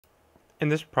In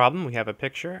this problem, we have a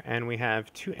picture and we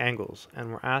have two angles,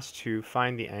 and we're asked to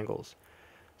find the angles.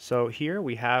 So here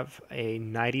we have a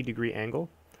 90-degree angle.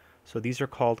 So these are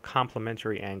called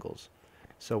complementary angles.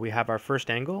 So we have our first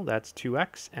angle, that's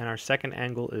 2x, and our second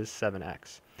angle is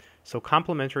 7x. So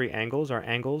complementary angles are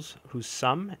angles whose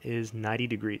sum is 90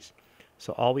 degrees.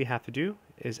 So all we have to do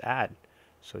is add.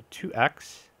 So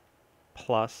 2x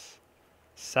plus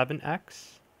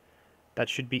 7x, that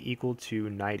should be equal to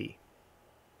 90.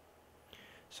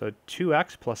 So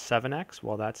 2x plus 7x,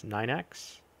 well, that's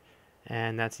 9x,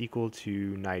 and that's equal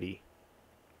to 90.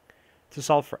 To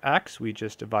solve for x, we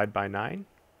just divide by 9.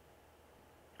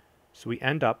 So we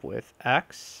end up with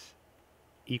x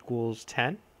equals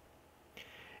 10.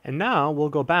 And now we'll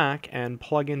go back and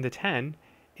plug in the 10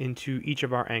 into each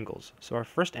of our angles. So our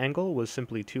first angle was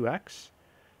simply 2x,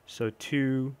 so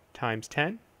 2 times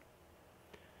 10,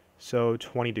 so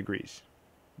 20 degrees.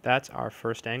 That's our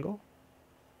first angle.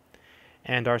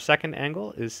 And our second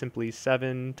angle is simply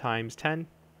 7 times 10,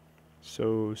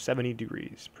 so 70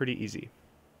 degrees. Pretty easy.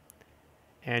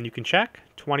 And you can check,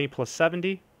 20 plus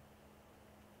 70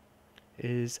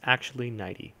 is actually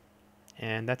 90.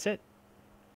 And that's it.